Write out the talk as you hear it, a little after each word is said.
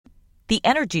The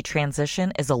energy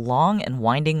transition is a long and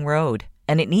winding road,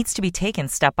 and it needs to be taken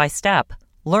step by step.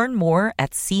 Learn more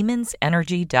at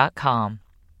SiemensEnergy.com.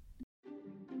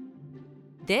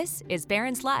 This is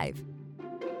Barron's Live.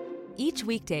 Each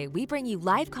weekday, we bring you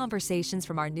live conversations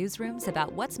from our newsrooms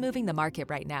about what's moving the market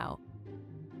right now.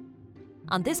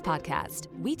 On this podcast,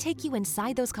 we take you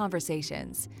inside those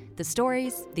conversations, the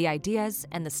stories, the ideas,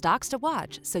 and the stocks to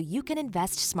watch so you can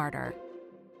invest smarter.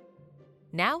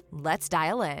 Now, let's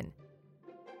dial in.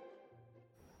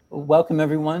 Welcome,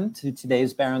 everyone, to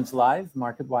today's Barron's Live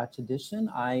MarketWatch edition.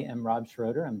 I am Rob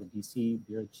Schroeder. I'm the DC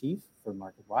Bureau Chief for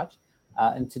MarketWatch.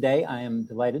 And today I am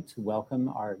delighted to welcome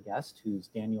our guest, who's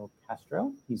Daniel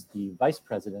Castro. He's the Vice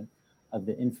President of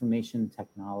the Information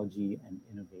Technology and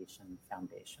Innovation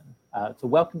Foundation. So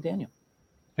welcome, Daniel.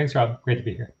 Thanks, Rob. Great to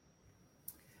be here.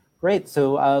 Great.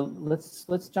 So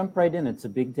let's jump right in. It's a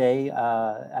big day,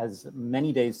 as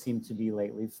many days seem to be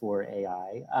lately for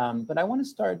AI. But I want to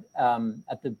start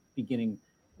at the beginning,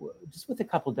 just with a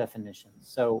couple definitions.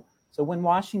 So when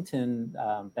Washington,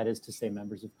 that is to say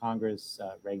members of Congress,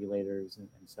 regulators, and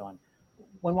so on,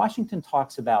 when Washington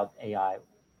talks about AI,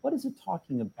 what is it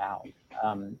talking about?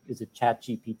 Is it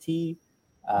ChatGPT,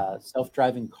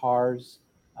 self-driving cars,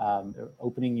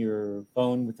 opening your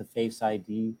phone with a Face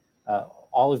ID,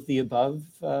 all of the above,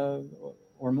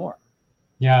 or more?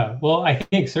 Yeah, well, I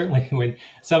think certainly when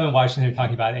some in Washington are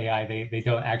talking about AI, they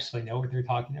don't actually know what they're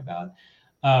talking about.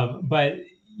 But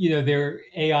their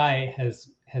AI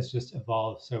has just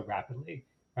evolved so rapidly,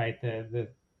 right? The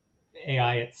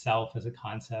AI itself as a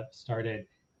concept started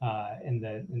in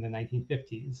the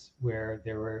 1950s, where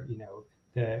there were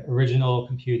the original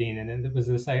computing, and then there was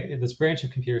this branch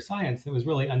of computer science that was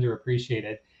really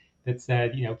underappreciated, that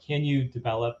said, can you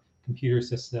develop computer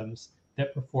systems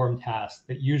that perform tasks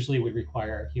that usually would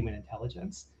require human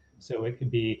intelligence? So it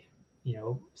could be,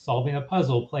 solving a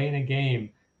puzzle, playing a game,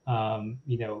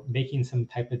 making some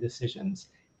type of decisions.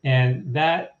 And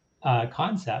that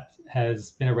concept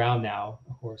has been around now,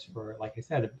 of course, for, like I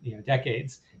said,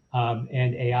 decades.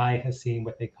 And AI has seen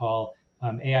what they call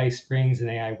AI springs and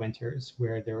AI winters,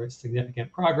 where there was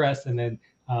significant progress and then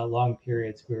long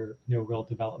periods where no real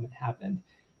development happened.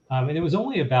 And it was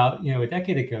only about a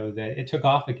decade ago that it took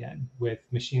off again with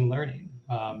machine learning.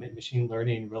 And machine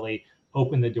learning really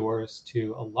opened the doors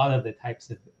to a lot of the types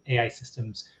of AI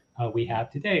systems we have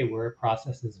today, where it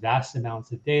processes vast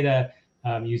amounts of data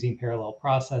using parallel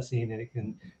processing, and it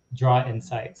can draw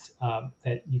insights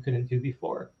that you couldn't do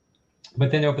before.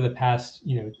 But then over the past,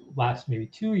 last maybe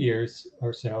 2 years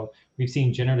or so, we've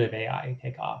seen generative AI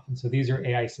take off. And so these are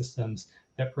AI systems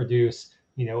that produce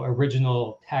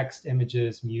original text,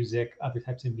 images, music, other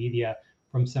types of media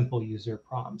from simple user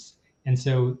prompts. And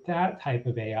so that type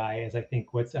of AI is, I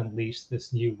think, what's unleashed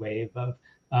this new wave of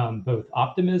both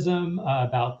optimism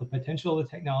about the potential of the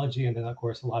technology, and then, of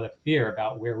course, a lot of fear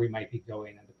about where we might be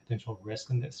going and the potential risk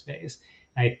in this space.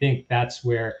 And I think that's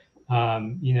where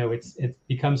it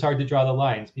becomes hard to draw the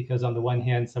lines, because on the one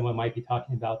hand, someone might be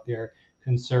talking about their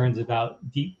concerns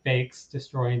about deep fakes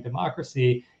destroying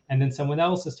democracy, and then someone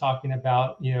else is talking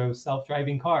about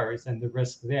self-driving cars and the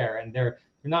risk there, and they're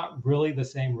not really the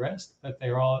same risk, but they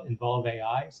all involve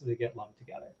AI, so they get lumped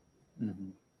together. Mm-hmm.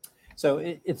 So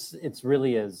it's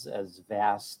really as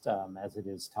vast as it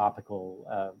is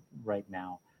topical right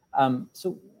now.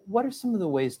 So what are some of the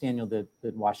ways, Daniel,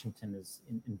 that Washington is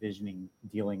envisioning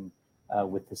dealing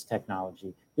with this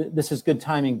technology? This is good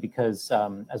timing because,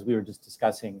 as we were just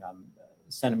discussing,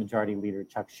 Senate Majority Leader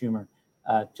Chuck Schumer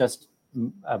just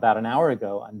about an hour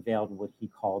ago unveiled what he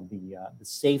called the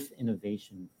Safe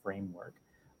Innovation Framework.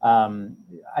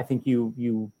 I think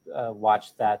you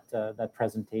watched that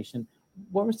presentation.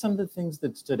 What were some of the things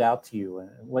that stood out to you, and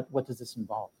what does this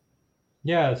involve?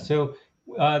 Yeah, so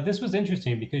this was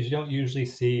interesting because you don't usually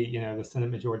see the Senate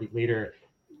Majority Leader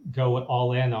go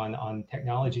all in on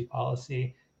technology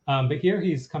policy. But here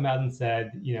he's come out and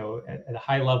said, at a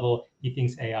high level, he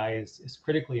thinks AI is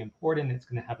critically important. It's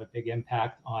going to have a big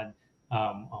impact on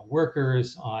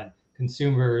workers, on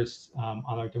consumers, on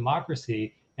our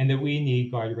democracy, and that we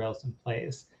need guardrails in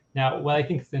place. Now, what I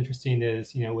think is interesting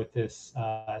is, with this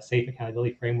safe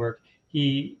accountability framework,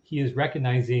 he is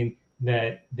recognizing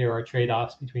that there are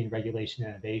trade-offs between regulation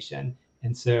and innovation.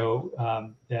 And so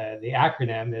the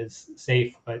acronym is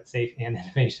SAFE, but safe and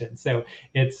innovation. So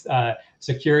it's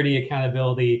security,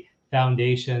 accountability,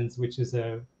 foundations, which is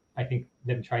I think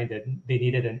them they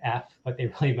needed an F, but they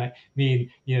really might mean,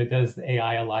 does the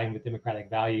AI align with democratic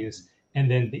values?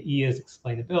 And then the E is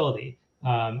explainability.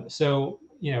 So,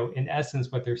 in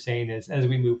essence, what they're saying is, as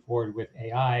we move forward with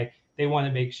AI, they want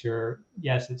to make sure,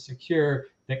 yes, it's secure,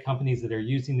 that companies that are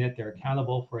using it, they're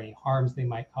accountable for any harms they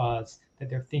might cause, that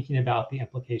they're thinking about the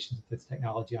implications of this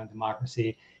technology on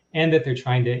democracy, and that they're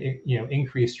trying to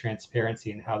increase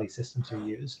transparency in how these systems are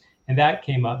used. And that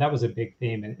came up, that was a big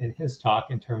theme in his talk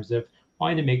in terms of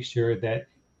wanting to make sure that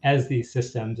as these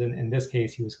systems, and in this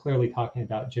case, he was clearly talking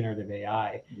about generative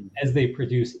AI, as they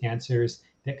produce answers,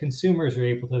 that consumers are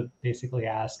able to basically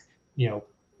ask,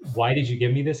 why did you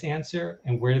give me this answer,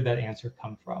 and where did that answer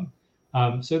come from?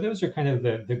 So those are kind of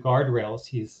the guardrails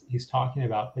he's talking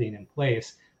about putting in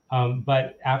place.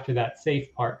 But after that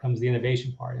safe part comes the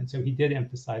innovation part. And so he did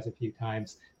emphasize a few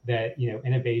times that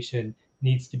innovation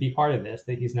needs to be part of this,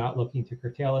 that he's not looking to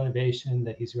curtail innovation,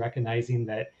 that he's recognizing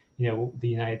that the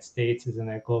United States is in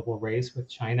a global race with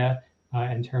China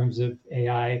in terms of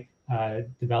AI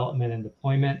development and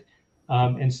deployment.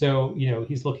 And so,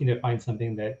 he's looking to find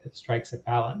something that strikes a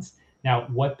balance. Now,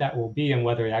 what that will be and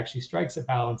whether it actually strikes a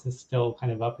balance is still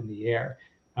kind of up in the air.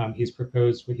 He's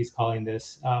proposed what he's calling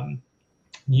this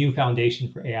new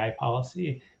foundation for AI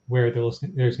policy, where there's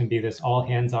going to be this all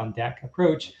hands on deck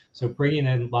approach. So bringing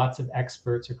in lots of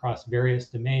experts across various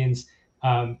domains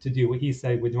to do what he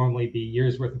said would normally be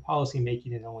years worth of policy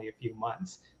making in only a few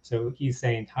months. So he's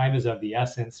saying time is of the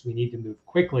essence. We need to move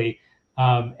quickly.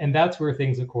 And that's where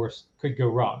things, of course, could go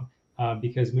wrong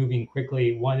because moving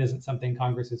quickly, one, isn't something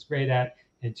Congress is great at.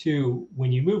 And two,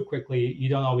 when you move quickly, you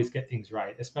don't always get things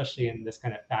right, especially in this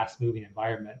kind of fast moving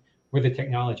environment where the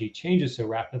technology changes so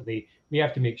rapidly. We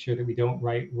have to make sure that we don't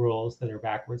write rules that are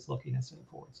backwards looking instead of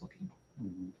forwards looking.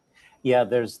 Mm-hmm. Yeah,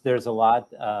 there's a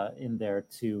lot in there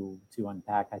to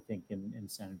unpack, I think, in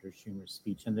Senator Schumer's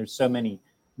speech. And there's so many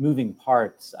moving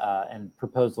parts and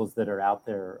proposals that are out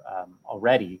there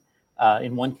already.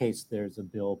 In one case, there's a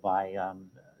bill by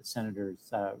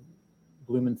Senators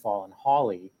Blumenthal and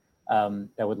Hawley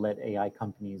that would let AI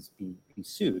companies be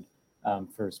sued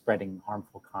for spreading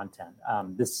harmful content.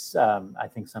 This, I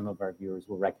think some of our viewers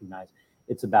will recognize,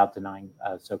 it's about denying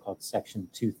so-called Section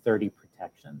 230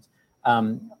 protections.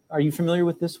 Are you familiar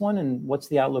with this one, and what's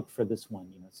the outlook for this one,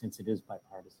 since it is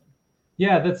bipartisan?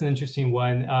 Yeah, that's an interesting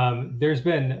one. There's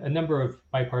been a number of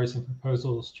bipartisan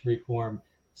proposals to reform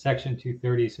Section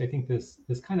 230, so I think this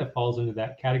kind of falls into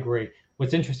that category.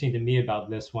 What's interesting to me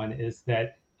about this one is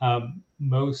that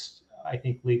most, I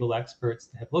think, legal experts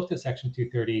that have looked at Section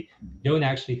 230 don't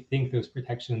actually think those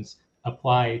protections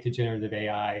apply to generative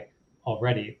AI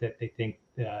already, that they think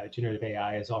generative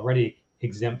AI is already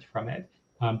exempt from it.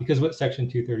 Because what Section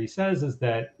 230 says is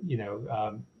that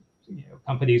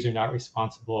companies are not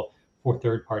responsible for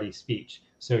third-party speech.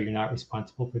 So you're not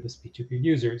responsible for the speech of your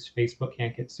users. Facebook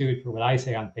can't get sued for what I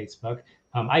say on Facebook.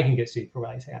 I can get sued for what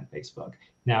I say on Facebook.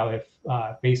 Now, if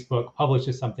Facebook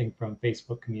publishes something from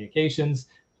Facebook Communications,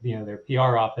 their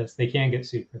PR office, they can get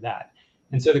sued for that.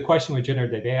 And so the question with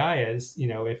generative AI is,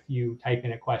 if you type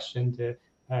in a question to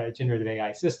a generative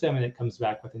AI system and it comes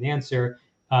back with an answer,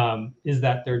 is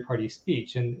that third-party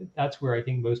speech? And that's where I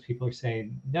think most people are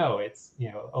saying, no, it's,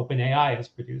 OpenAI has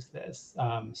produced this.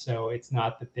 So it's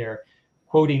not that they're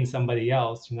quoting somebody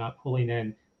else, they're not pulling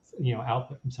in,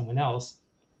 output from someone else.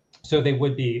 So they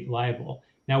would be liable.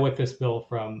 Now, what this bill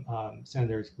from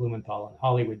Senators Blumenthal and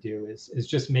Hawley would do is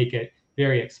just make it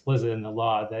very explicit in the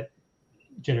law that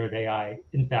generative AI,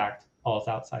 in fact, falls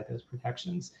outside those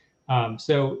protections.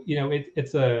 So,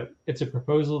 it's a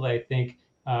proposal that I think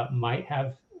might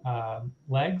have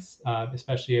legs,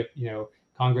 especially if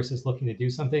Congress is looking to do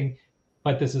something.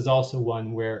 But this is also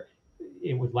one where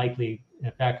it would likely, in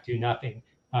effect, do nothing.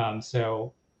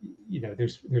 So,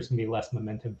 there's going to be less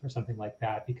momentum for something like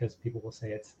that because people will say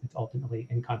it's ultimately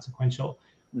inconsequential.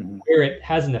 Mm-hmm. Where it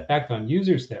has an effect on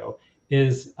users, though,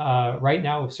 is right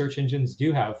now search engines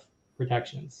do have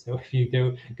protections. So if you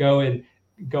go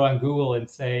on Google and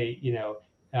say,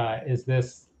 is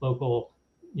this local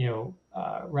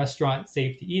restaurant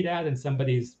safe to eat at, and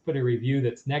somebody's put a review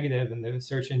that's negative and the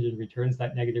search engine returns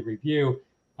that negative review,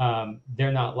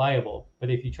 they're not liable.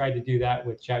 But if you tried to do that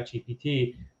with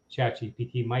ChatGPT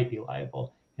might be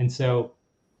liable. And so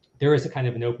there is a kind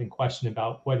of an open question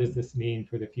about what does this mean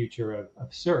for the future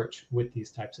of search with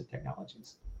these types of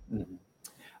technologies. Mm-hmm.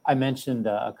 I mentioned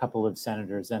a couple of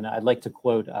senators, and I'd like to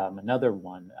quote another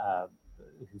one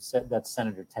who said, that's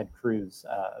Senator Ted Cruz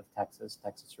of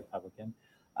Texas Republican.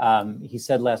 He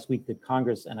said last week that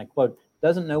Congress, and I quote,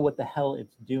 doesn't know what the hell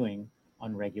it's doing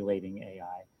on regulating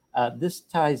AI. This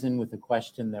ties in with a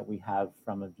question that we have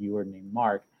from a viewer named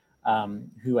Mark,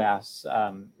 who asks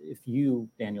if you,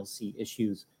 Daniel, see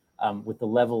issues with the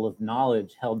level of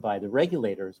knowledge held by the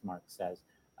regulators, Mark says,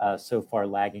 so far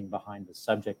lagging behind the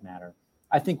subject matter.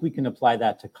 I think we can apply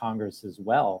that to Congress as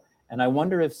well. And I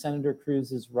wonder if Senator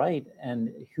Cruz is right,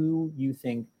 and who you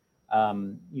think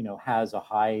has a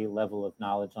high level of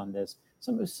knowledge on this.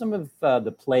 Some of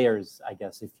the players, I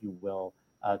guess, if you will,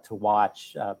 to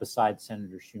watch besides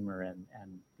Senator Schumer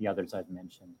and the others I've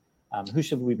mentioned. Who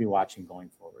should we be watching going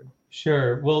forward?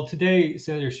 Sure. Well, today,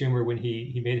 Senator Schumer, when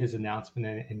he made his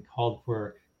announcement and called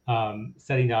for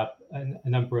setting up a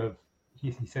number of,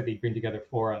 he said he'd bring together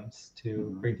forums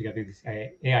to bring together these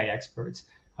AI experts.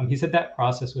 He said that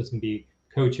process was going to be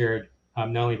co-chaired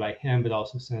not only by him, but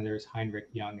also Senators Heinrich,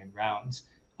 Young, and Rounds.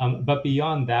 But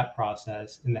beyond that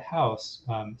process, in the House,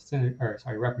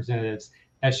 Representatives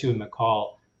Eshoo and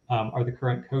McCall are the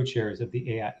current co-chairs of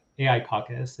the AI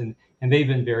caucus, and they've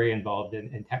been very involved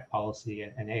in tech policy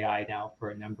and AI now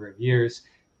for a number of years.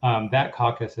 That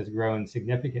caucus has grown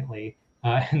significantly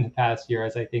in the past year,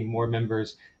 as I think more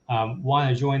members want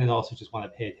to join and also just want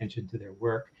to pay attention to their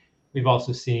work. We've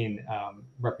also seen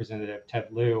Representative Ted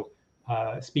Lieu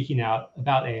speaking out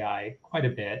about AI quite a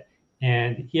bit.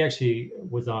 And he actually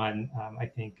was on,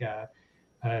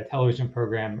 a television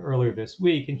program earlier this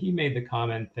week, and he made the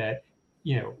comment that,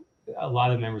 a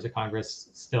lot of members of Congress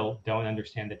still don't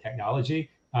understand the technology.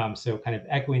 So kind of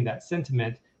echoing that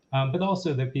sentiment, but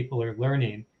also that people are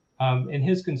learning. And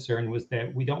his concern was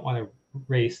that we don't want to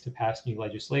race to pass new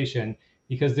legislation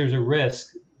because there's a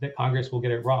risk that Congress will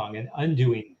get it wrong, and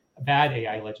undoing bad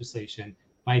AI legislation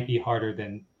might be harder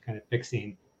than kind of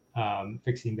fixing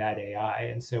bad AI.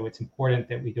 And so it's important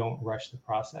that we don't rush the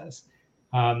process.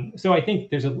 So I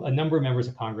think there's a number of members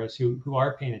of Congress who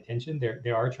are paying attention. They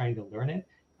are trying to learn it.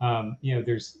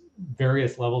 There's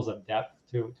various levels of depth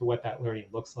to what that learning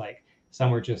looks like.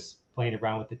 Some are just playing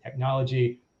around with the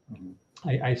technology.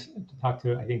 I talked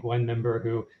to, I think, one member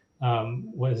who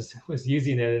was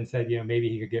using it and said, maybe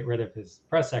he could get rid of his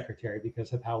press secretary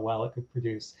because of how well it could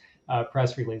produce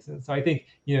press releases. So I think,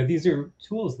 these are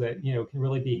tools that, can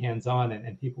really be hands-on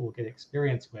and people will get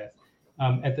experience with.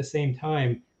 At the same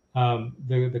time,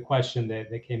 the question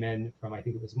that came in from, I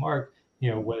think it was Mark,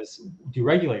 was, do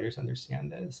regulators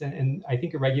understand this? And I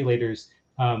think regulators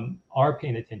are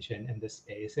paying attention in this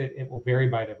space. It will vary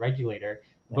by the regulator,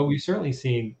 but we've certainly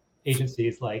seen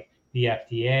agencies like the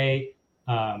FDA,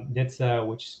 NHTSA,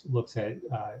 which looks at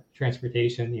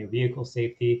transportation, vehicle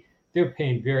safety. They're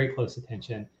paying very close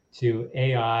attention to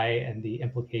AI and the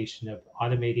implication of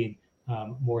automating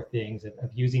more things,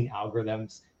 of using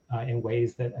algorithms in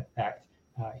ways that affect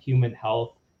human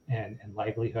health and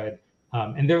livelihood.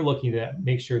 And they're looking to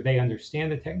make sure they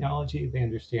understand the technology, they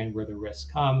understand where the risks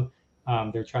come.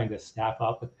 They're trying to staff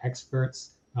up with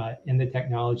experts in the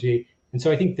technology. And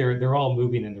so I think they're all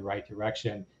moving in the right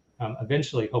direction.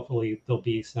 Eventually, hopefully, there'll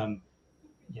be some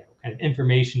kind of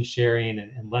information sharing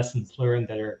and lessons learned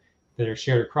that are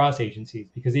shared across agencies,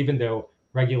 because even though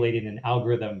regulating an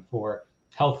algorithm for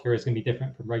healthcare is going to be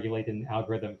different from regulating an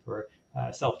algorithm for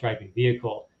a self-driving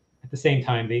vehicle, at the same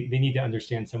time, they need to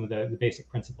understand some of the basic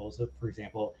principles of, for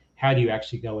example, how do you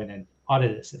actually go in and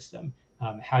audit a system?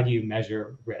 How do you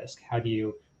measure risk? How do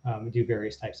you do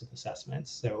various types of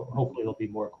assessments? So hopefully there'll be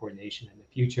more coordination in the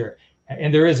future.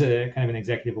 And there is a kind of an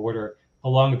executive order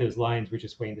along those lines. We're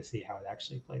just waiting to see how it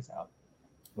actually plays out.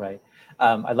 Right.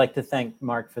 I'd like to thank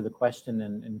Mark for the question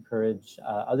and encourage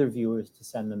other viewers to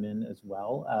send them in as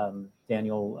well.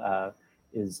 Daniel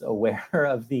is aware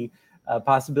of the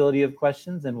possibility of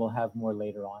questions, and we'll have more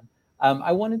later on.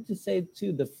 I wanted to say,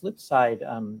 too, the flip side,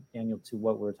 Daniel, to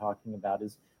what we're talking about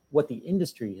is what the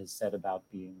industry has said about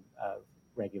being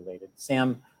regulated.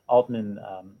 Sam Altman,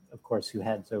 of course, who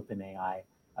heads OpenAI,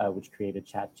 which created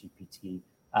ChatGPT,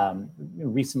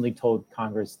 recently told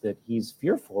Congress that he's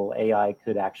fearful AI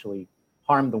could actually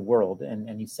harm the world,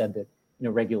 and he said that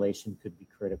regulation could be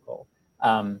critical.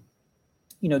 Do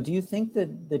you think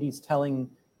that he's telling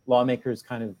lawmakers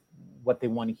kind of what they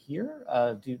want to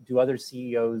hear? Do other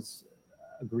CEOs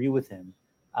agree with him?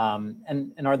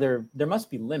 And are there must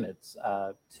be limits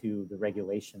to the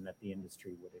regulation that the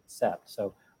industry would accept.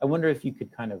 So I wonder if you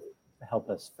could kind of help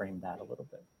us frame that a little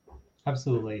bit.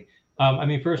 Absolutely.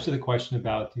 First to the question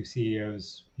about, do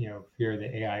CEOs, fear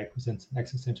that AI presents an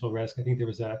existential risk? I think there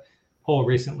was a poll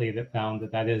recently that found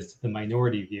that is the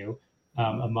minority view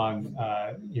among,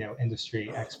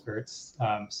 industry experts.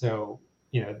 I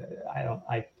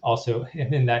also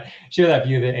am in that, share that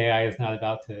view that AI is not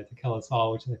about to kill us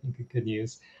all, which I think is good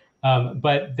news.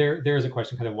 But there is a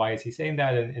question, kind of, why is he saying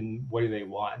that, and what do they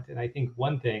want? And I think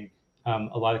one thing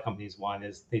a lot of companies want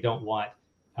is they don't want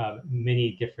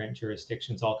many different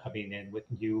jurisdictions all coming in with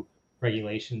new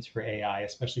regulations for AI,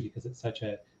 especially because it's such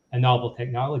a novel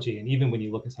technology. And even when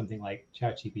you look at something like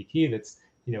ChatGPT, that's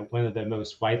one of the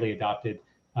most widely adopted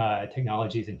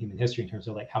technologies in human history in terms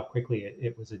of like how quickly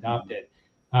it was adopted.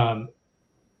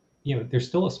 They're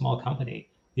still a small company.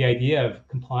 The idea of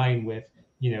complying with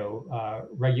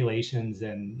regulations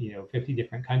in 50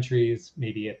 different countries,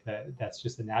 maybe that's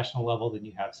just the national level, then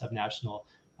you have subnational,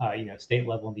 state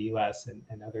level in the U.S.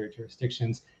 and other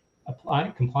jurisdictions.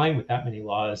 Complying with that many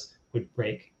laws would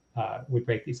break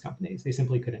these companies. They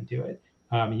simply couldn't do it.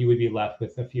 You would be left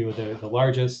with a few of the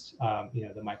largest,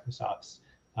 the Microsofts,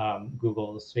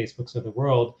 Googles, Facebooks of the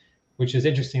world, which is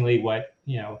interestingly what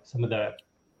some of the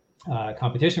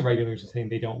competition regulators are saying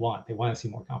they don't want. They want to see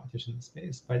more competition in the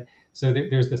space. But so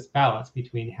there's this balance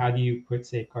between how do you put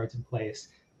safeguards in place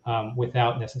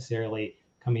without necessarily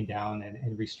coming down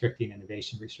and restricting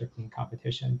innovation, restricting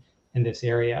competition in this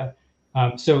area.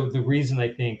 So the reason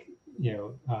I think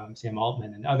Sam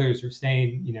Altman and others are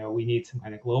saying we need some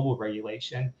kind of global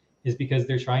regulation is because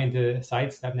they're trying to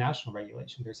sidestep national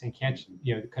regulation. They're saying can't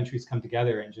the countries come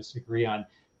together and just agree on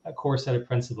a core set of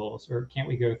principles, or can't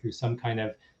we go through some kind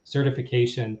of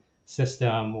certification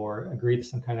system or agree to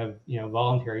some kind of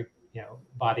voluntary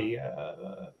body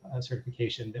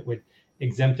certification that would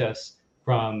exempt us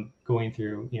from going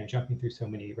through jumping through so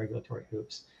many regulatory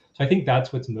hoops. So I think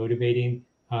that's what's motivating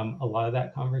a lot of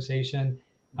that conversation.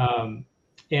 And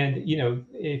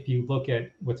if you look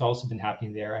at what's also been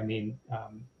happening there, I mean,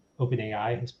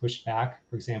 OpenAI has pushed back,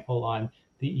 for example, on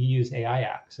the EU's AI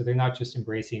Act. So they're not just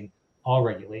embracing all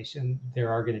regulation. There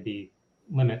are going to be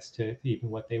limits to even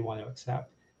what they want to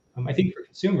accept. I think for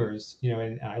consumers,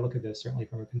 and I look at this certainly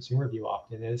from a consumer view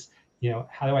often, is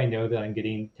how do I know that I'm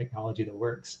getting technology that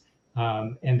works?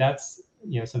 And that's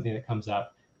something that comes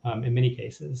up in many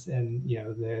cases. And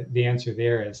the answer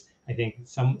there is, I think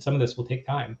some of this will take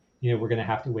time. We're going to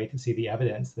have to wait to see the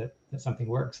evidence that something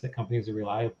works, that companies are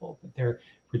reliable, that they're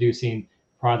producing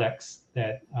products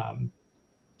that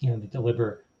that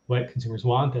deliver what consumers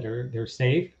want, that they're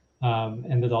safe,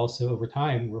 and that also over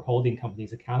time we're holding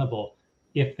companies accountable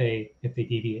if they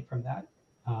deviate from that.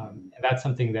 And that's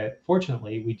something that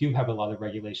fortunately we do have a lot of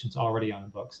regulations already on the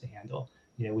books to handle.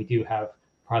 We do have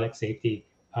product safety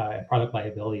and product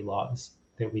liability laws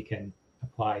that we can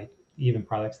apply even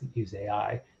products that use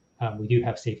AI. We do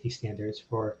have safety standards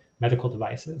for medical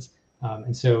devices.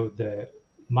 And so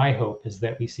my hope is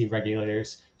that we see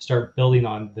regulators start building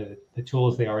on the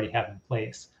tools they already have in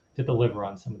place to deliver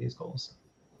on some of these goals.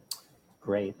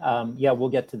 Great. Yeah, we'll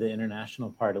get to the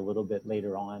international part a little bit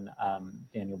later on,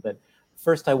 Daniel. But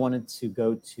first, I wanted to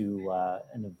go to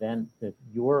an event that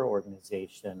your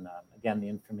organization, again, the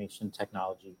Information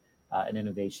Technology and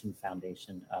Innovation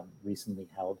Foundation, recently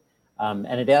held.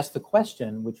 And it asked the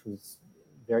question, which was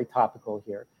very topical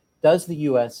here: does the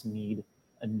U.S. need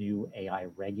a new AI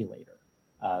regulator?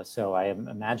 So I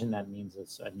imagine that means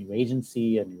it's a new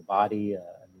agency, a new body,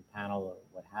 a new panel, or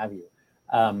what have you.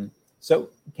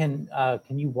 So can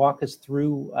you walk us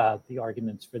through the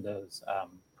arguments for those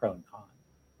pro and con?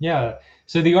 Yeah.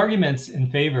 So the arguments in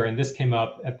favor, and this came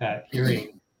up at that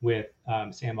hearing with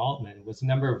Sam Altman, was a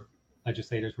number of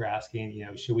legislators were asking,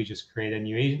 should we just create a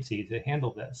new agency to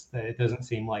handle this? That it doesn't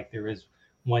seem like there is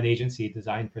one agency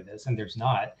designed for this, and there's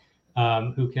not,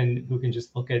 who can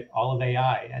just look at all of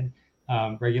AI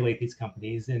and regulate these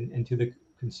companies, and to the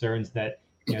concerns that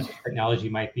technology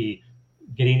might be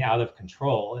getting out of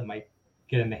control and might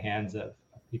get in the hands of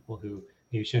people who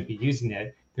maybe shouldn't be using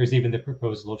it. There's even the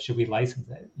proposal of, should we license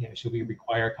it? Should we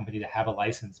require a company to have a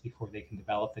license before they can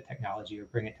develop the technology or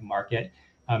bring it to market,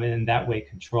 and in that way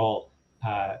control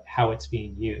how it's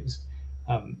being used?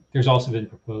 There's also been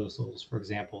proposals, for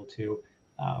example, to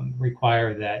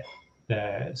require that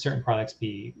the certain products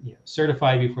be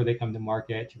certified before they come to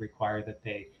market, to require that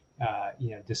they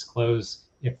disclose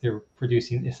if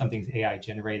something's AI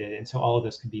generated, and so all of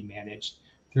this could be managed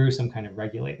through some kind of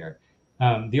regulator.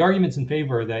 The arguments in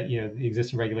favor are that the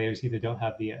existing regulators either don't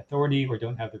have the authority or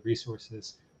don't have the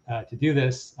resources to do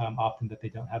this, often that they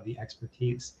don't have the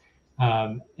expertise.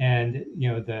 And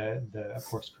the of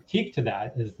course critique to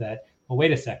that is that, well,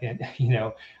 wait a second,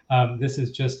 this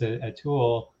is just a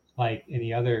tool like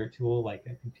any other tool, like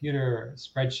a computer or a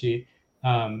spreadsheet,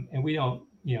 and we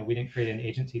didn't create an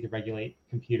agency to regulate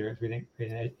computers. We didn't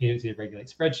create an agency to regulate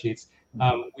spreadsheets.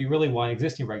 We really want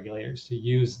existing regulators to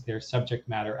use their subject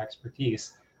matter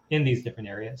expertise in these different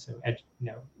areas. So,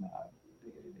 in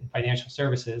financial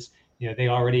services, they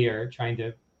already are trying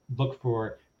to look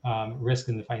for risk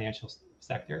in the financial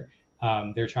sector.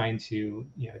 They're trying to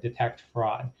detect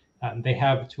fraud. They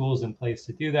have tools in place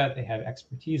to do that. They have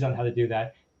expertise on how to do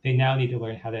that. They now need to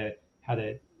learn how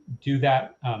to do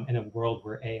that in a world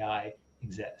where AI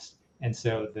exists. And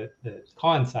so the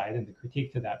con side and the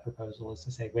critique to that proposal is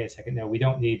to say, wait a second, no, we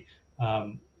don't need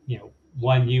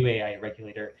one new AI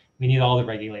regulator. We need all the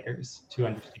regulators to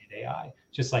understand AI,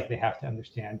 just like they have to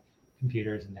understand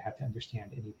computers and they have to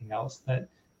understand anything else that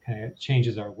kind of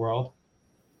changes our world.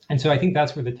 And so I think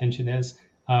that's where the tension is.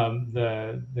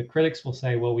 The critics will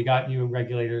say, well, we got new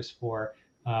regulators for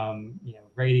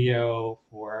radio,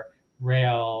 for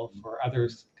rail, for other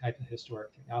types of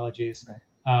historic technologies.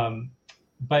 Right.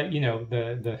 But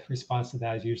the response to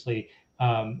that is usually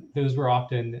those were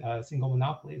often single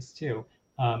monopolies too.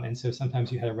 And so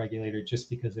sometimes you had a regulator just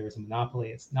because there was a monopoly.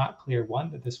 It's not clear,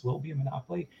 one, that this will be a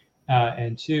monopoly,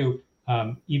 and two,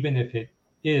 even if it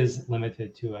is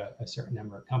limited to a certain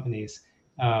number of companies,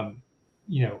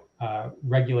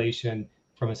 regulation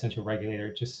from a central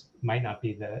regulator just might not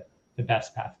be the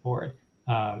best path forward.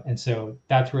 And so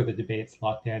that's where the debate's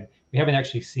locked in. We haven't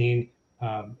actually seen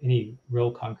any real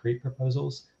concrete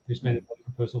proposals. There's been a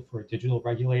proposal for a digital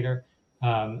regulator,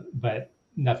 but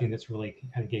nothing that's really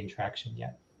kind of gained traction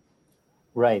yet.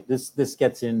 Right. This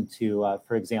gets into,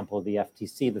 for example, the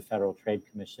FTC, the Federal Trade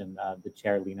Commission. The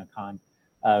chair, Lina Khan,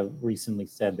 recently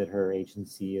said that her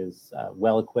agency is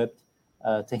well equipped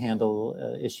to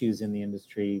handle issues in the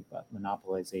industry,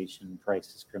 monopolization, price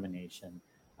discrimination.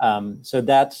 So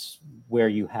that's where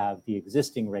you have the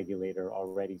existing regulator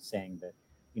already saying that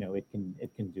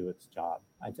it can do its job.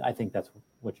 I think that's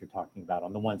what you're talking about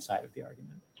on the one side of the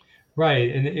argument.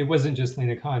 Right, and it wasn't just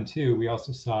Lina Khan too. We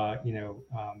also saw,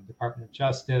 Department of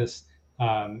Justice,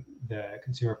 the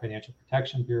Consumer Financial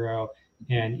Protection Bureau,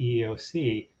 and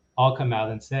EEOC all come out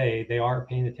and say they are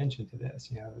paying attention to this.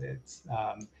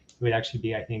 It would actually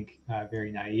be, I think,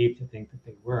 very naive to think that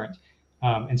they weren't.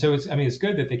 And so it's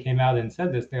good that they came out and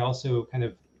said this. They also kind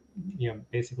of,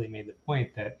 basically made the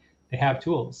point that they have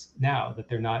tools now, that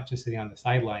they're not just sitting on the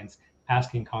sidelines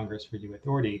asking Congress for new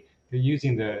authority. They're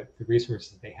using the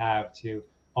resources they have to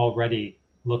already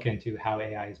look into how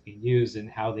AI is being used and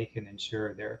how they can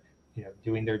ensure they're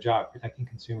doing their job, protecting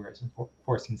consumers,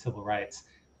 enforcing civil rights,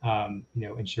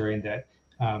 ensuring that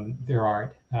there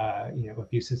aren't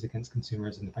abuses against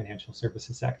consumers in the financial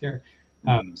services sector.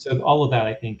 So all of that,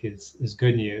 I think, is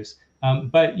good news.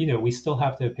 But we still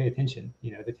have to pay attention.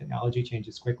 The technology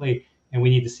changes quickly, and we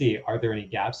need to see, are there any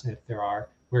gaps, and if there are,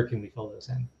 where can we fill those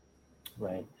in?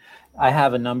 Right. I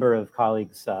have a number of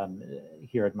colleagues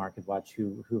here at MarketWatch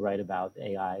who write about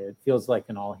AI. It feels like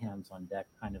an all hands on deck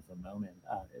kind of a moment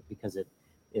because it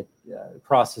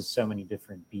crosses so many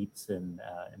different beats and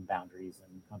boundaries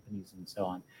and companies and so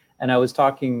on. And I was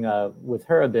talking with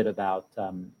her a bit about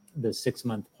the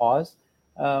 6-month pause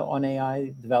on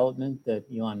AI development that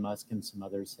Elon Musk and some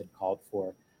others had called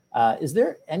for. Is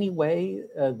there any way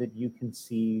that you can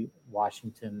see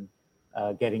Washington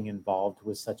getting involved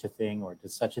with such a thing, or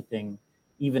does such a thing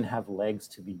even have legs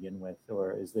to begin with,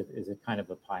 or is it kind of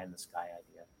a pie in the sky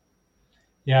idea?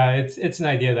 Yeah, it's an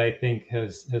idea that I think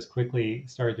has quickly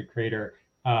started to crater,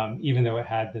 even though it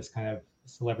had this kind of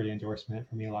celebrity endorsement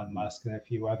from Elon Musk and a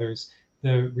few others.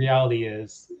 The reality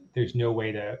is there's no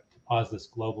way to pause this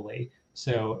globally.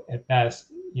 So at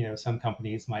best, some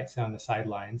companies might sit on the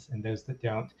sidelines, and those that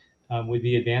don't would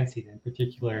be advancing. In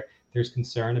particular, there's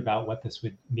concern about what this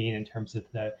would mean in terms of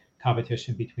the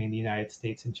competition between the United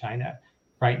States and China.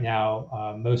 Right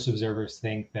now, most observers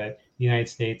think that the United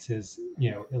States is,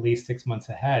 at least 6 months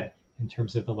ahead in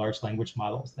terms of the large language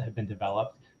models that have been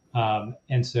developed.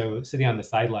 And so sitting on the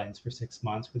sidelines for 6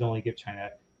 months would only give China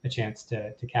a chance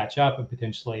to catch up and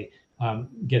potentially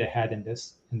get ahead in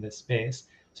this space.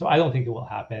 So I don't think it will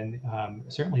happen,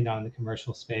 certainly not in the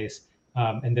commercial space.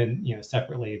 And then,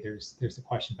 separately, there's the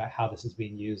question about how this is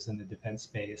being used in the defense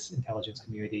space, intelligence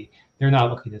community. They're not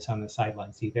looking to sit on the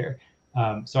sidelines either.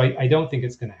 So I don't think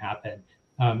it's going to happen.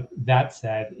 That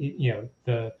said,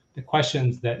 the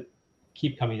questions that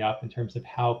keep coming up in terms of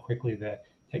how quickly the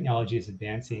technology is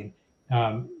advancing,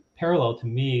 parallel to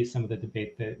me some of the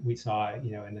debate that we saw,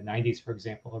 in the 90s, for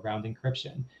example, around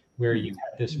encryption, where you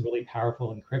had this really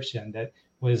powerful encryption that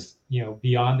was,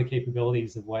 beyond the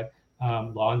capabilities of what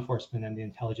law enforcement and the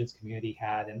intelligence community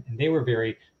had. And they were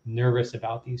very nervous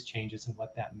about these changes and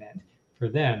what that meant for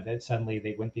them, that suddenly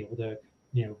they wouldn't be able to,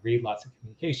 read lots of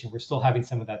communication. We're still having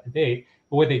some of that debate.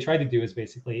 But what they tried to do is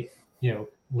basically,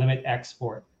 limit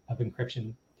export of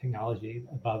encryption technology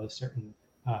above a certain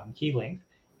key length.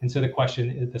 And so the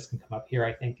question this can come up here,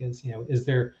 I think, is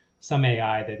there some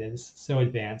AI that is so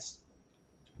advanced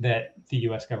that the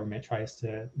U.S. government tries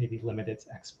to maybe limit its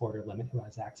export or limit who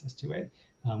has access to it?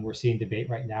 We're seeing debate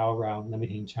right now around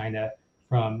limiting China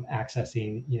from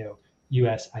accessing,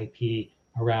 U.S. IP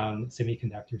around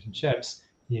semiconductors and chips.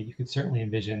 You could certainly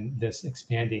envision this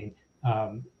expanding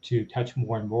to touch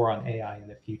more and more on AI in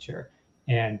the future.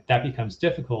 And that becomes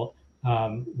difficult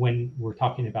when we're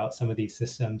talking about some of these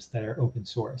systems that are open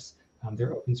source.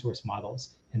 They're open source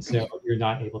models, and so you're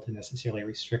not able to necessarily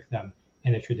restrict them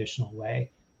in a traditional way.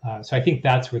 So I think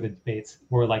that's where the debate's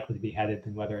more likely to be headed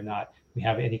than whether or not we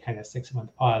have any kind of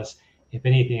 6-month pause. If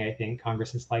anything, I think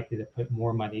Congress is likely to put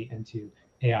more money into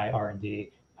AI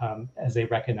R&D as they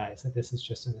recognize that this is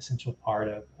just an essential part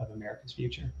of America's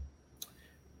future.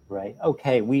 Right.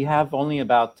 Okay. We have only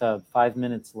about 5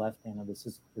 minutes left, Anna. This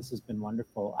has been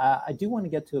wonderful. I do want to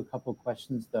get to a couple of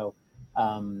questions though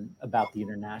about the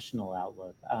international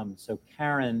outlook. So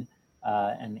Karen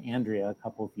and Andrea, a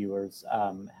couple of viewers,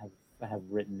 have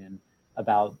written in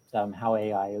about how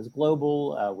AI is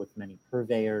global with many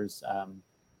purveyors.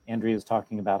 Andrea is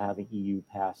talking about how the EU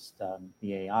passed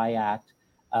the AI Act.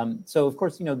 So of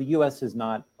course, the US is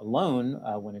not alone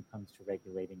when it comes to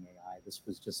regulating AI. This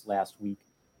was just last week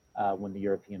when the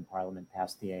European Parliament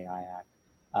passed the AI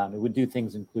Act. It would do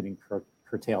things including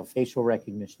curtail facial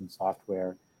recognition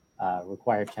software,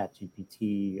 require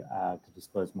ChatGPT to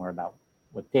disclose more about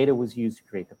what data was used to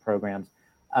create the programs.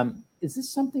 Is this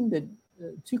something that,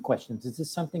 two questions, is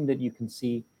this something that you can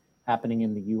see happening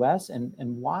in the US? And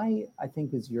why, I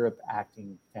think, is Europe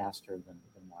acting faster than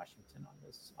Washington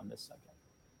on this subject?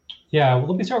 Yeah, well,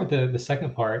 let me start with the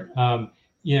second part.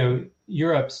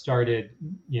 Europe started,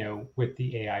 with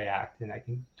the AI Act in, I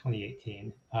think,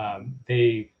 2018.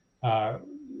 They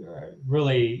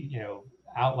really,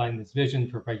 outlined this vision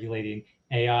for regulating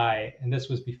AI, and this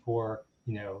was before,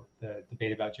 the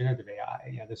debate about generative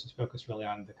AI. This was focused really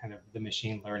on the kind of the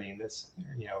machine learning,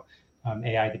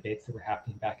 AI debates that were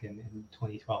happening back in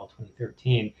 2012,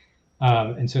 2013.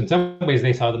 And so in some ways,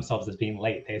 they saw themselves as being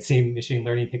late. They had seen machine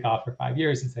learning take off for 5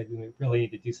 years and said, we really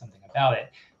need to do something about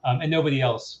it. And nobody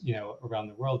else, around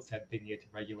the world said they needed to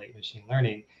regulate machine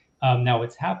learning. Now,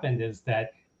 what's happened is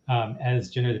that as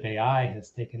generative AI has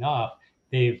taken off,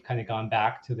 they've kind of gone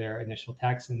back to their initial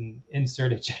text and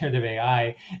inserted generative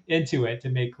AI into it to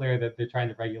make clear that they're trying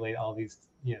to regulate all these,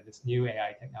 this new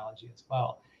AI technology as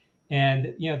well. And,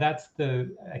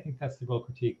 I think that's the real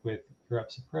critique with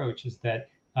Europe's approach, is that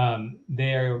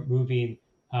they're moving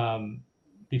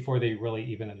before they really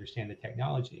even understand the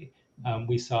technology.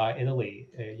 We saw Italy,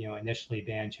 initially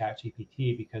ban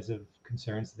ChatGPT because of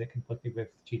concerns that conflicted with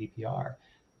GDPR.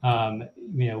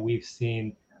 We've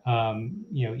seen,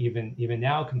 even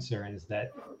now concerns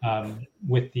that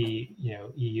with the,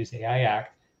 EU's AI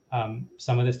Act,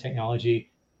 some of this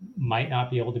technology might not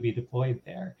be able to be deployed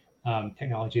there.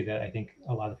 Technology that I think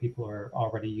a lot of people are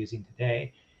already using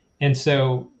today. And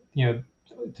so,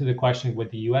 to the question, would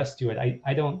the US do it?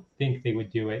 I don't think they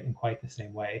would do it in quite the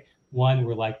same way. One,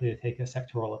 we're likely to take a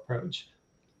sectoral approach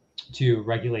to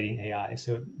regulating AI.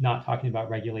 So not talking about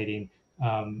regulating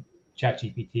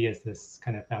ChatGPT as this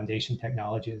kind of foundation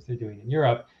technology as they're doing in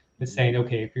Europe, but saying,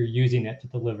 okay, if you're using it to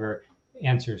deliver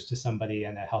answers to somebody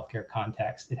in a healthcare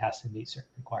context, it has to meet certain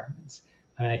requirements.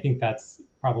 And I think that's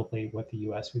probably what the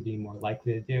US would be more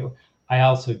likely to do. I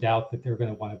also doubt that they're going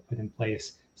to want to put in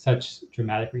place such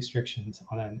dramatic restrictions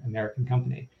on an American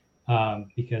company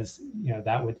because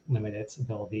that would limit its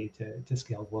ability to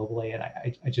scale globally. And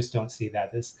I just don't see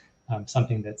that as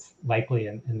something that's likely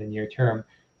in the near term.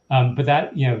 But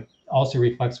that also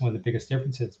reflects one of the biggest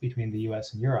differences between the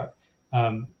US and Europe.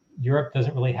 Europe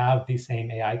doesn't really have these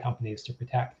same AI companies to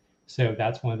protect. So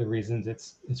that's one of the reasons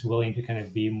it's willing to kind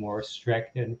of be more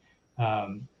strict and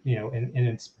in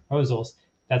its proposals.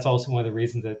 That's also one of the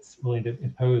reasons it's willing to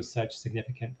impose such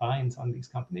significant fines on these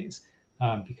companies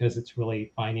because it's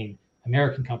really fining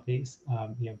American companies,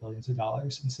 billions of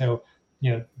dollars. And so,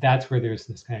 that's where there's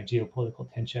this kind of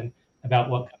geopolitical tension about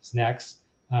what comes next.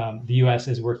 The U.S.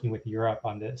 is working with Europe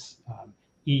on this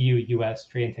EU-U.S.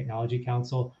 Trade and Technology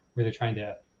Council, where they're trying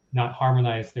to not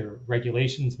harmonize their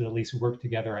regulations, but at least work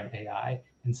together on AI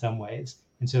in some ways.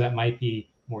 And so that might be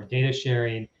more data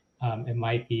sharing. It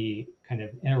might be kind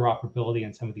of interoperability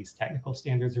in some of these technical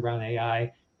standards around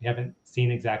AI. We haven't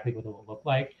seen exactly what it will look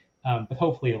like, but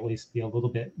hopefully at least be a little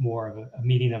bit more of a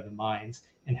meeting of the minds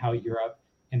and how Europe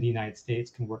and the United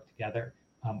States can work together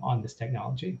on this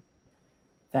technology.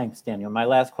 Thanks, Daniel. My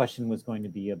last question was going to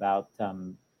be about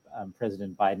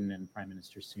President Biden and Prime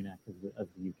Minister Sunak of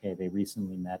the UK. They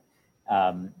recently met.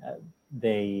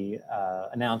 They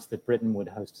announced that Britain would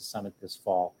host a summit this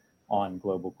fall on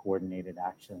global coordinated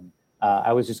action.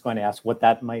 I was just going to ask what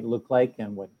that might look like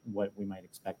and what we might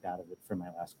expect out of it for my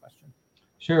last question.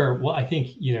 Sure. Well, I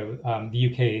think,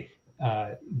 the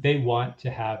UK, they want to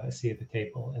have a seat at the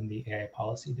table in the AI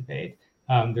policy debate.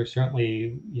 They're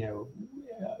certainly,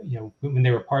 when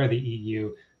they were part of the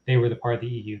EU, they were the part of the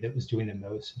EU that was doing the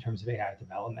most in terms of AI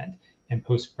development. And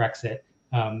post-Brexit,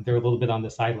 they're a little bit on the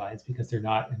sidelines because they're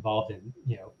not involved in,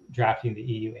 drafting the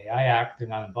EU AI Act. They're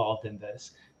not involved in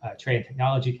this Trade and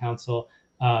Technology Council.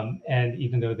 And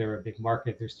even though they're a big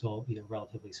market, they're still,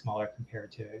 relatively smaller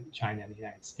compared to China and the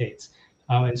United States.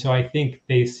 And so I think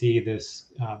they see this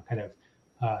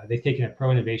they've taken a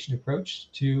pro-innovation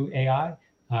approach to AI.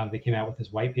 They came out with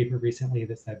this white paper recently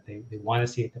that said they want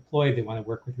to see it deployed, they want to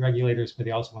work with regulators, but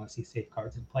they also want to see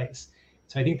safeguards in place.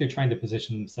 So I think they're trying to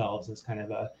position themselves as kind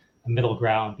of a middle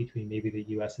ground between maybe the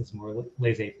US's more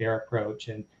laissez-faire approach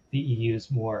and the EU's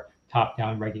more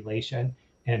top-down regulation,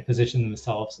 and position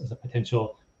themselves as a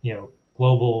potential,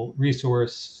 global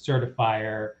resource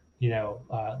certifier,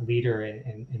 leader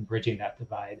in bridging that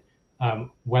divide.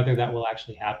 Whether that will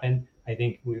actually happen, I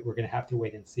think we're going to have to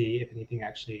wait and see if anything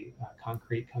actually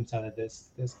concrete comes out of this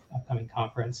upcoming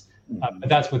conference. But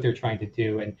that's what they're trying to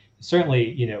do, and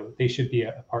certainly, they should be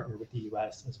a partner with the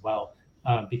U.S. as well,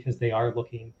 because they are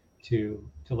looking to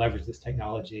leverage this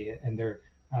technology, and they're,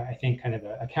 I think, kind of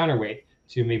a counterweight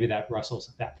to maybe that Brussels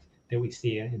effect that we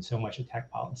see in so much of tech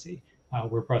policy,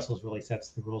 where Brussels really sets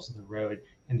the rules of the road,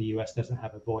 and the U.S. doesn't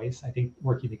have a voice. I think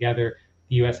working together,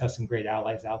 the U.S. has some great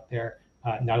allies out there,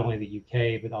 not only the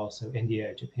U.K., but also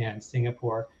India, Japan,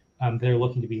 Singapore. They're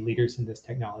looking to be leaders in this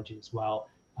technology as well,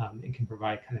 and can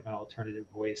provide kind of an alternative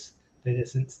voice that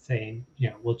isn't saying,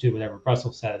 we'll do whatever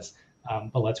Brussels says,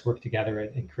 but let's work together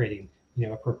in creating,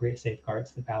 appropriate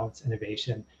safeguards that balance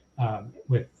innovation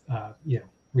with,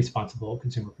 responsible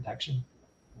consumer protection.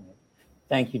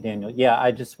 Thank you, Daniel. Yeah,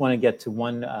 I just want to get to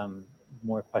one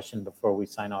more question before we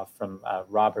sign off from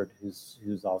Robert,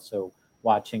 who's also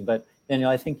watching. But Daniel,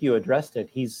 I think you addressed it.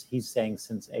 He's saying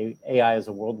since AI is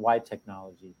a worldwide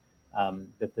technology,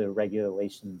 that the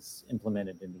regulations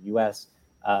implemented in the U.S.,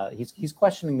 he's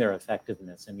questioning their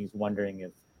effectiveness, and he's wondering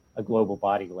if a global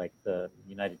body like the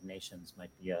United Nations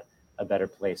might be a better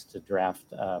place to draft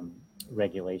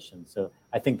regulations. So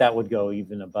I think that would go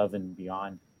even above and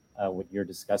beyond what you're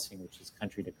discussing, which is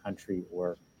country to country,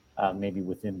 or maybe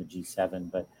within the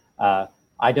G7. But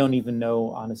I don't even know,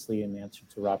 honestly, in answer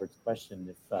to Robert's question,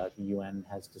 if the UN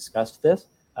has discussed this,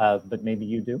 but maybe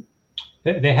you do.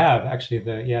 They have, actually.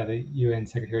 The UN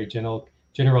Secretary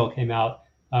General came out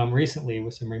recently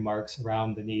with some remarks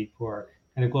around the need for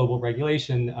kind of global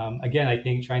regulation. Again, I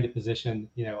think trying to position,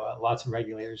 lots of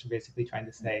regulators are basically trying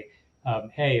to say,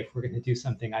 hey, if we're going to do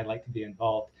something, I'd like to be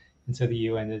involved. And so the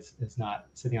UN is not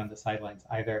sitting on the sidelines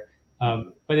either.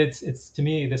 But it's to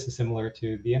me, this is similar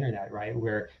to the internet, right?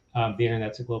 Where the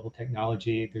internet's a global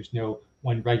technology. There's no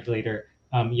one regulator,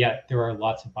 yet there are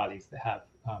lots of bodies that have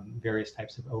various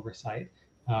types of oversight,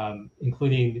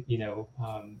 including, you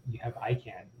have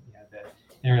ICANN, the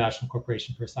International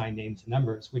Corporation for Assigned Names and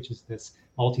Numbers, which is this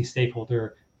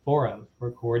multi-stakeholder forum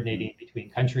for coordinating between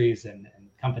countries and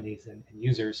companies and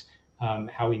users,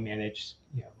 how we manage,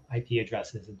 IP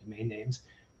addresses and domain names.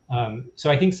 So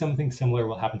I think something similar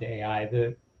will happen to AI.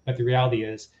 But the reality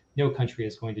is, no country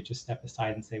is going to just step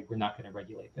aside and say, we're not going to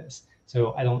regulate this.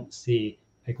 So I don't see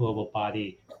a global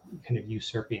body kind of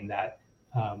usurping that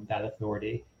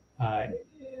authority.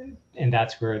 And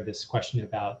that's where this question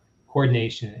about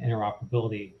coordination and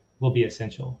interoperability will be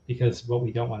essential, because what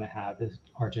we don't want to have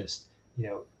are just,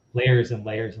 layers and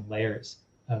layers and layers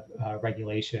of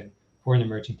regulation for an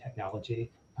emerging technology.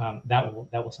 That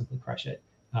will simply crush it.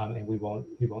 And we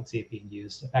won't see it being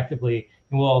used effectively.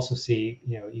 And we'll also see,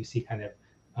 you see kind of,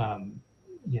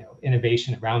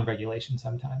 innovation around regulation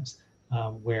sometimes,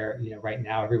 where, right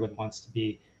now everyone wants to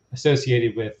be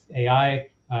associated with AI.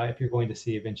 If you're going to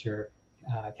see a venture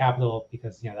capital,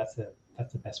 because,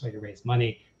 that's the best way to raise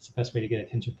money. It's the best way to get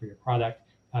attention for your product.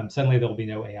 Suddenly there will be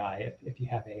no AI. If you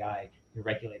have AI, you're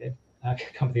regulated.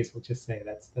 Companies will just say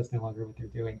that's no longer what they're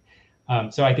doing.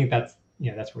 So I think that's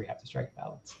where we have to strike a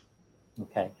balance.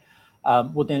 Okay.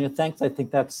 Well, Daniel, thanks. I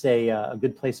think that's a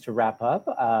good place to wrap up.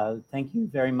 Thank you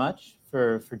very much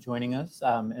for joining us.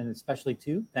 And especially,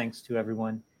 too, thanks to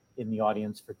everyone in the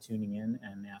audience for tuning in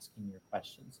and asking your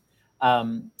questions.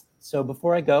 So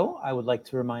before I go, I would like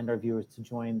to remind our viewers to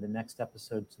join the next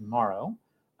episode tomorrow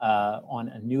on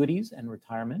annuities and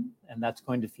retirement. And that's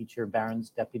going to feature Barron's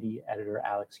Deputy Editor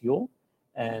Alex Yule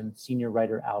and Senior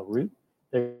Writer Al Root.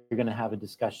 They're going to have a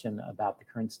discussion about the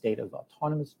current state of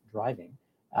autonomous driving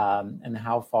and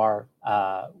how far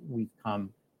we've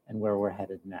come and where we're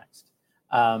headed next.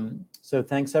 So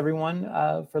thanks, everyone,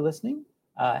 for listening.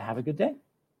 Have a good day.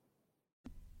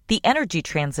 The energy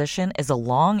transition is a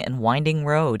long and winding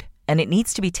road, and it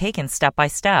needs to be taken step by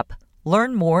step.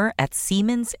 Learn more at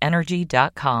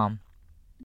SiemensEnergy.com.